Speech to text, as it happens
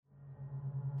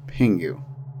Pingu.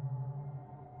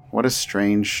 What a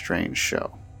strange, strange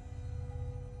show.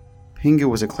 Pingu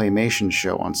was a claymation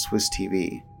show on Swiss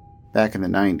TV back in the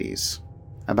 90s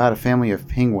about a family of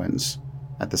penguins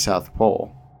at the South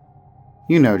Pole.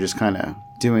 You know, just kind of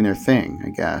doing their thing,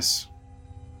 I guess.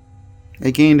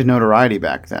 It gained notoriety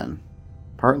back then,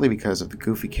 partly because of the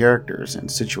goofy characters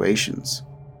and situations,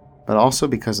 but also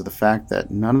because of the fact that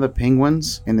none of the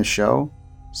penguins in the show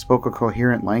spoke a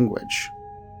coherent language.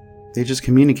 They just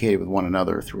communicated with one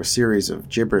another through a series of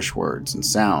gibberish words and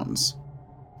sounds,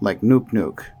 like "nook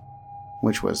nook,"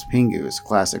 which was Pingu's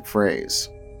classic phrase.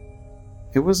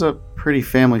 It was a pretty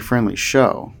family-friendly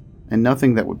show, and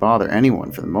nothing that would bother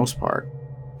anyone for the most part,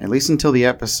 at least until the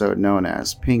episode known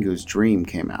as Pingu's Dream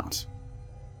came out.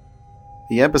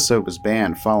 The episode was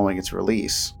banned following its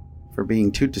release for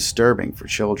being too disturbing for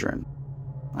children.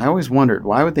 I always wondered,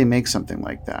 why would they make something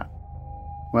like that?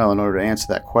 Well, in order to answer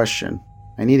that question,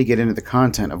 I need to get into the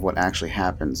content of what actually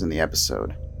happens in the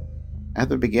episode. At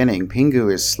the beginning,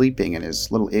 Pingu is sleeping in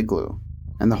his little igloo,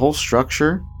 and the whole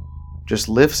structure just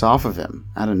lifts off of him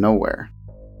out of nowhere.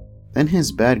 Then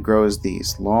his bed grows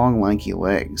these long, lanky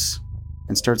legs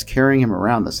and starts carrying him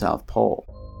around the South Pole.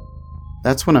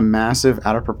 That's when a massive,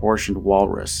 out-of-proportioned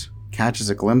walrus catches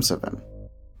a glimpse of him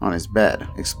on his bed,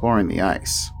 exploring the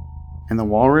ice. And the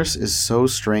walrus is so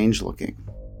strange looking.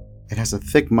 It has a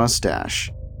thick mustache,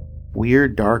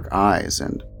 weird dark eyes,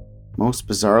 and, most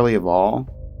bizarrely of all,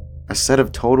 a set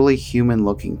of totally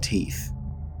human-looking teeth.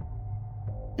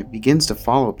 It begins to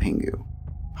follow Pingu,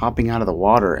 popping out of the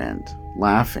water and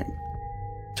laughing,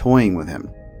 toying with him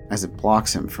as it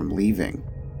blocks him from leaving.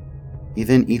 He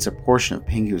then eats a portion of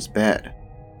Pingu's bed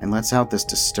and lets out this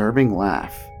disturbing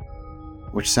laugh,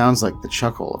 which sounds like the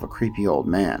chuckle of a creepy old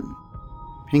man.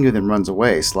 Pingu then runs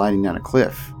away, sliding down a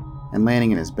cliff and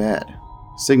landing in his bed,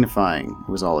 signifying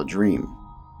it was all a dream.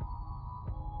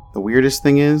 The weirdest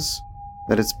thing is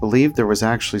that it's believed there was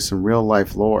actually some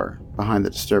real-life lore behind the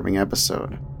disturbing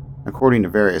episode, according to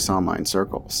various online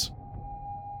circles.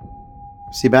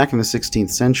 See, back in the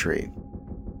 16th century,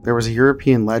 there was a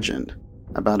European legend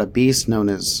about a beast known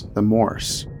as the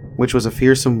Morse, which was a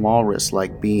fearsome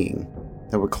walrus-like being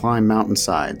that would climb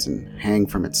mountainsides and hang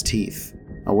from its teeth,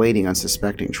 awaiting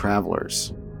unsuspecting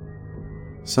travelers.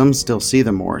 Some still see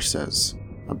the Morse as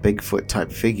a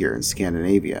Bigfoot-type figure in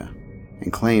Scandinavia,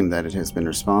 and claim that it has been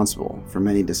responsible for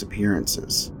many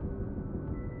disappearances.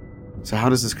 So how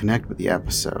does this connect with the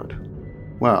episode?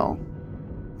 Well,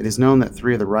 it is known that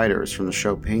 3 of the writers from the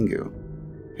show Pingu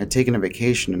had taken a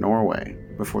vacation in Norway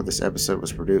before this episode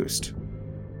was produced.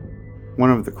 One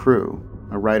of the crew,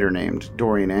 a writer named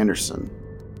Dorian Anderson,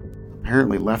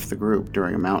 apparently left the group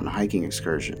during a mountain hiking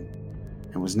excursion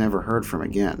and was never heard from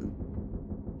again.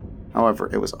 However,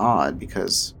 it was odd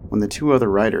because when the 2 other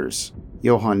writers,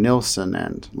 Johan Nilsson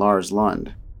and Lars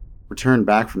Lund, returned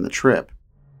back from the trip,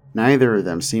 neither of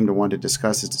them seemed to want to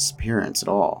discuss his disappearance at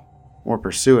all, or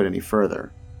pursue it any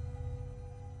further.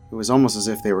 It was almost as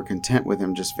if they were content with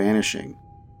him just vanishing,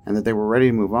 and that they were ready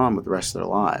to move on with the rest of their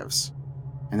lives.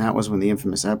 And that was when the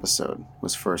infamous episode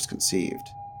was first conceived.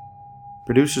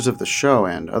 Producers of the show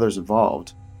and others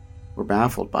involved were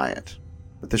baffled by it,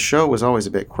 but the show was always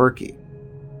a bit quirky,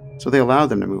 so they allowed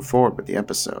them to move forward with the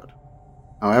episode.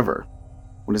 However,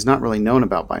 what is not really known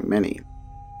about by many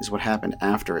is what happened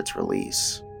after its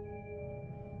release.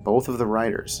 Both of the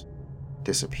writers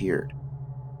disappeared.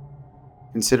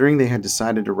 Considering they had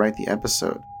decided to write the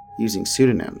episode using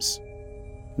pseudonyms,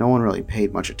 no one really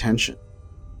paid much attention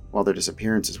while their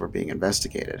disappearances were being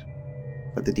investigated,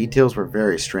 but the details were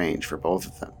very strange for both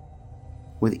of them.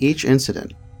 With each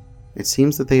incident, it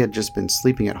seems that they had just been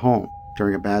sleeping at home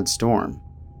during a bad storm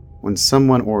when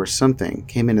someone or something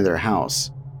came into their house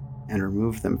and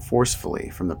removed them forcefully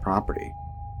from the property.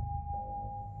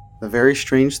 The very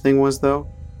strange thing was, though,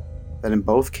 that in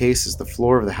both cases the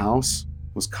floor of the house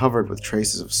was covered with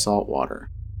traces of salt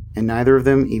water, and neither of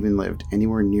them even lived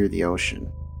anywhere near the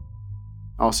ocean.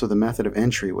 Also, the method of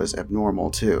entry was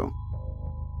abnormal too.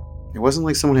 It wasn't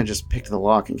like someone had just picked the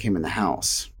lock and came in the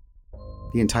house.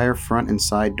 The entire front and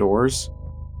side doors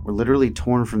were literally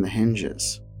torn from the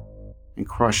hinges and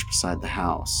crushed beside the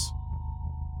house.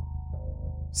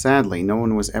 Sadly, no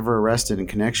one was ever arrested in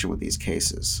connection with these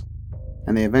cases,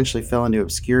 and they eventually fell into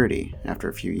obscurity after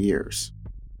a few years.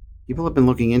 People have been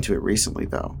looking into it recently,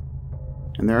 though,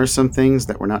 and there are some things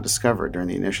that were not discovered during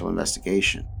the initial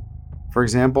investigation. For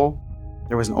example,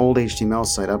 there was an old HTML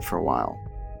site up for a while,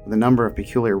 with a number of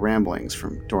peculiar ramblings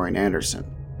from Dorian Anderson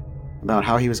about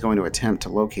how he was going to attempt to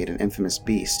locate an infamous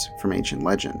beast from ancient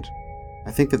legend.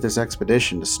 I think that this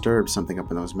expedition disturbed something up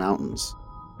in those mountains.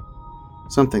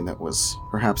 Something that was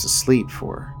perhaps asleep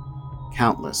for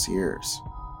countless years.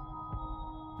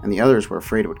 And the others were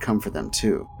afraid it would come for them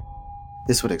too.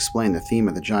 This would explain the theme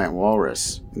of the giant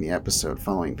walrus in the episode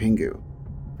following Pingu,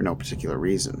 for no particular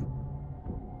reason.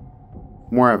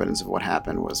 More evidence of what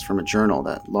happened was from a journal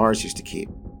that Lars used to keep,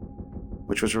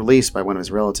 which was released by one of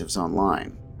his relatives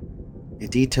online.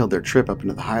 It detailed their trip up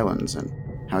into the highlands and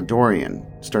how Dorian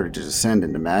started to descend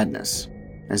into madness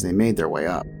as they made their way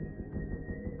up.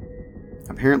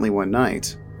 Apparently one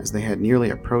night, as they had nearly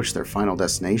approached their final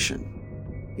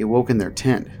destination, he awoke in their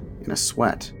tent in a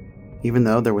sweat, even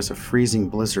though there was a freezing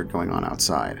blizzard going on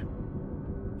outside.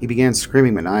 He began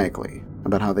screaming maniacally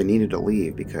about how they needed to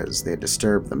leave because they had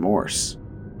disturbed the Morse,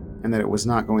 and that it was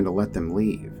not going to let them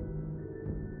leave.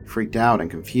 Freaked out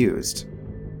and confused,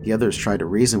 the others tried to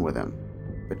reason with him,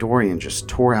 but Dorian just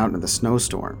tore out into the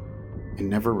snowstorm and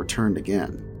never returned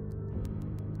again.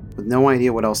 With no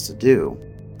idea what else to do,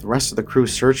 the rest of the crew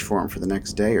searched for him for the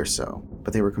next day or so,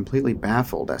 but they were completely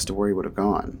baffled as to where he would have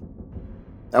gone.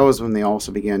 That was when they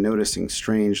also began noticing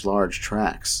strange large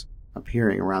tracks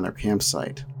appearing around their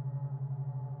campsite.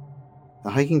 The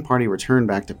hiking party returned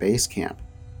back to base camp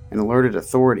and alerted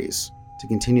authorities to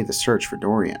continue the search for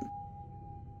Dorian,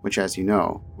 which, as you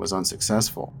know, was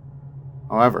unsuccessful.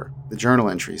 However, the journal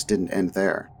entries didn't end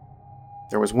there.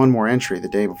 There was one more entry the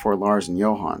day before Lars and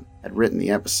Johan had written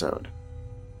the episode.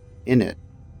 In it,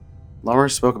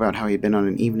 Lars spoke about how he'd been on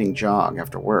an evening jog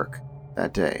after work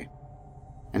that day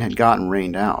and had gotten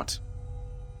rained out.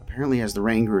 Apparently, as the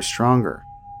rain grew stronger,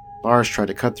 Lars tried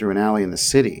to cut through an alley in the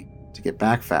city to get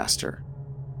back faster.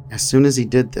 As soon as he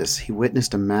did this, he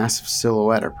witnessed a massive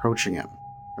silhouette approaching him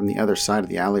from the other side of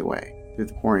the alleyway through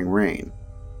the pouring rain.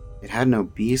 It had no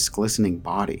beast's glistening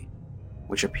body,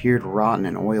 which appeared rotten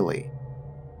and oily.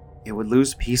 It would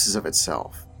lose pieces of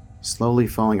itself, slowly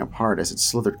falling apart as it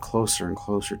slithered closer and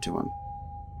closer to him.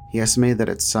 He estimated that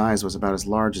its size was about as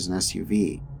large as an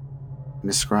SUV, and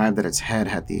described that its head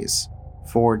had these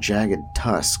 4 jagged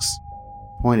tusks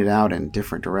pointed out in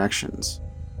different directions.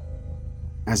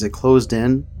 As it closed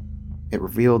in, it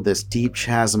revealed this deep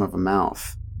chasm of a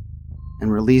mouth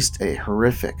and released a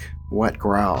horrific, wet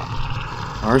growl.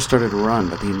 Lars started to run,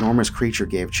 but the enormous creature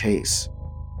gave chase,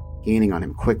 gaining on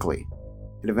him quickly.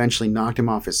 It eventually knocked him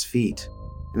off his feet,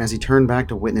 and as he turned back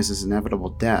to witness his inevitable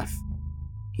death,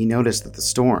 he noticed that the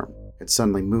storm had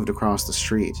suddenly moved across the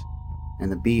street,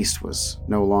 and the beast was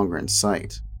no longer in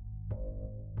sight.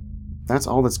 That's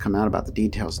all that's come out about the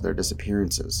details of their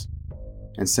disappearances.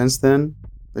 And since then,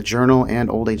 the journal and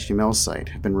old HTML site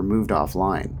have been removed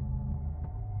offline.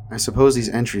 I suppose these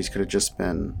entries could have just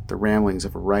been the ramblings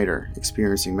of a writer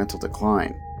experiencing mental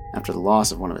decline after the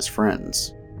loss of one of his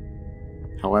friends.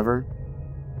 However,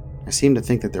 I seem to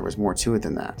think that there was more to it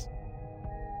than that.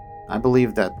 I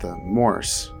believe that the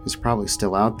Morse is probably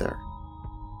still out there,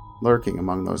 lurking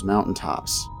among those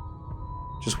mountaintops,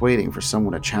 just waiting for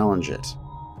someone to challenge it,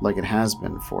 like it has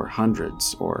been for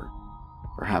hundreds or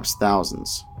perhaps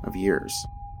thousands of years.